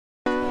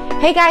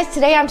Hey guys,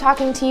 today I'm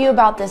talking to you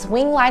about this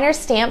wing liner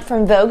stamp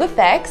from Vogue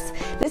Effects.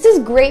 This is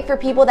great for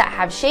people that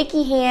have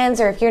shaky hands,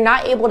 or if you're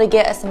not able to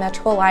get a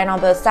symmetrical line on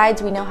both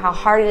sides. We know how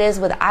hard it is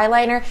with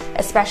eyeliner,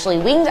 especially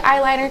winged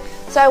eyeliner.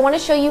 So I want to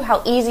show you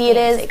how easy it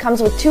is. It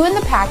comes with 2 in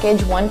the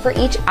package, 1 for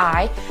each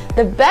eye.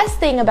 The best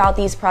thing about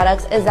these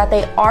products is that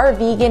they are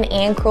vegan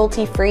and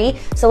cruelty free.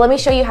 So let me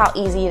show you how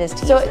easy it is to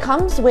use. So it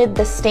comes with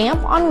the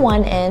stamp on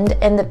one end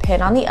and the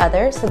pin on the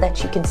other, so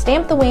that you can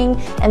stamp the wing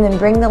and then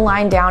bring the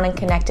line down and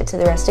connect it to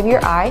the rest of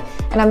your eye.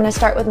 And I'm going to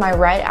start with my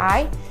right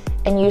eye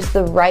and use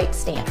the right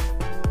stamp.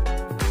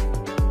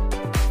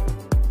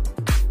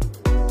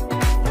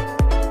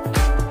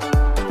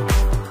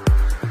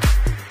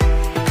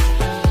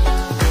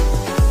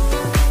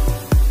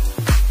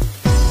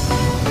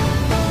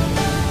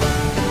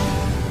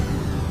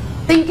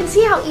 So you can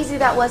see how easy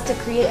that was to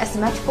create a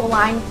symmetrical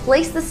line,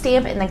 place the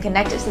stamp, and then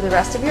connect it to the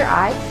rest of your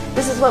eye.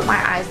 This is what my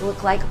eyes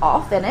look like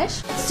all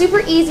finished.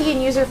 Super easy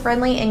and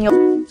user-friendly, and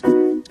you'll...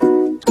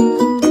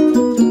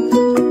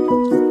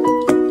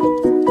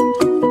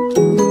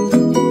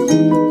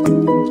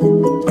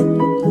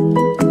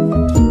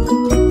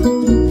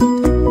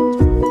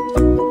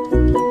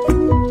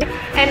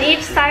 And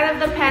each side of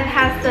the pen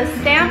has the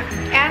stamp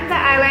and the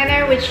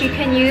eyeliner, which you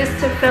can use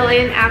to fill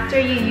in after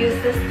you use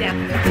the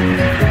stamp.